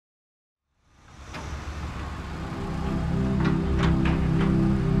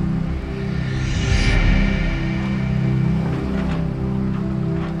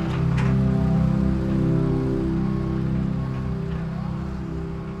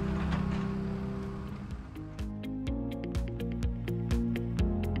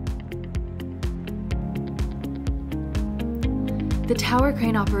The Tower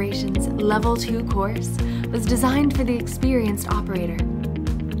Crane Operations Level 2 course was designed for the experienced operator.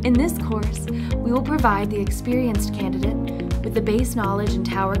 In this course, we will provide the experienced candidate with the base knowledge in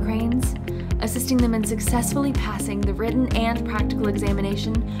tower cranes, assisting them in successfully passing the written and practical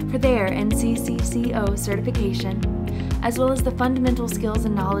examination for their NCCCO certification, as well as the fundamental skills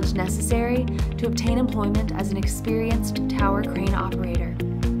and knowledge necessary to obtain employment as an experienced tower crane operator.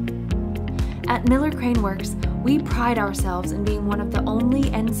 At Miller Crane Works, we pride ourselves in being one of the only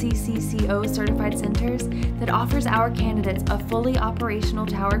NCCCO certified centers that offers our candidates a fully operational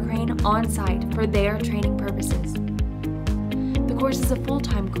tower crane on site for their training purposes. The course is a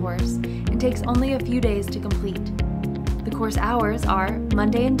full-time course and takes only a few days to complete. The course hours are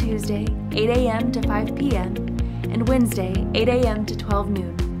Monday and Tuesday, 8 a.m. to 5 p.m., and Wednesday, 8 a.m. to 12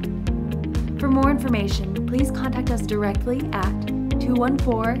 noon. For more information, please contact us directly at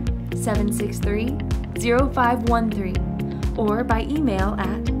 214-763-0513 or by email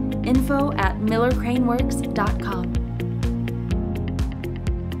at info@millercraneworks.com.